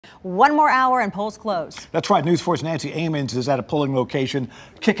One more hour and polls close. That's right. News 4's Nancy Amons is at a polling location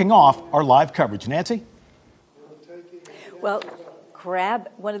kicking off our live coverage. Nancy? Well, grab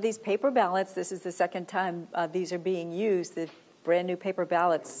one of these paper ballots. This is the second time these are being used, the brand new paper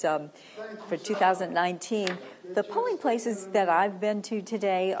ballots for 2019. The polling places that I've been to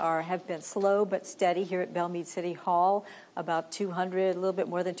today have been slow but steady here at Belmead City Hall. About 200, a little bit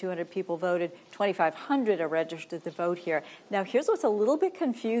more than 200 people voted. 2,500 are registered to vote here. Now, here's what's a little bit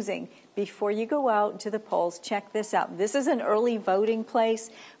confusing. Before you go out to the polls, check this out. This is an early voting place,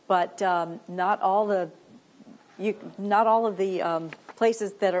 but not all of the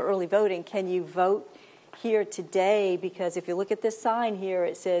places that are early voting can you vote here today, because if you look at this sign here,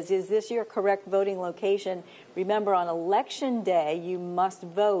 it says, is this your correct voting location? Remember, on election day, you must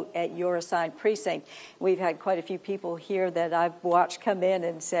vote at your assigned precinct. We've had quite a few people here that I've watched come in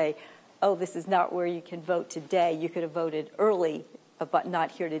and say, oh, this is not where you can vote today. You could have voted early, but not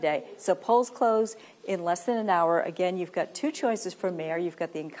here today. So polls close in less than an hour. Again, you've got two choices for mayor. You've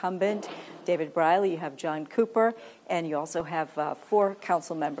got the incumbent, David Briley. You have John Cooper. And you also have 4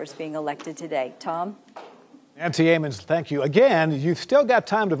 council members being elected today. Tom? Nancy Amons, thank you. Again, you've still got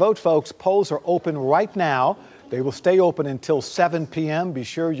time to vote, folks. Polls are open right now. They will stay open until 7 p.m. Be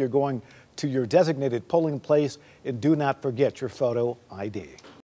sure you're going to your designated polling place, and do not forget your photo ID.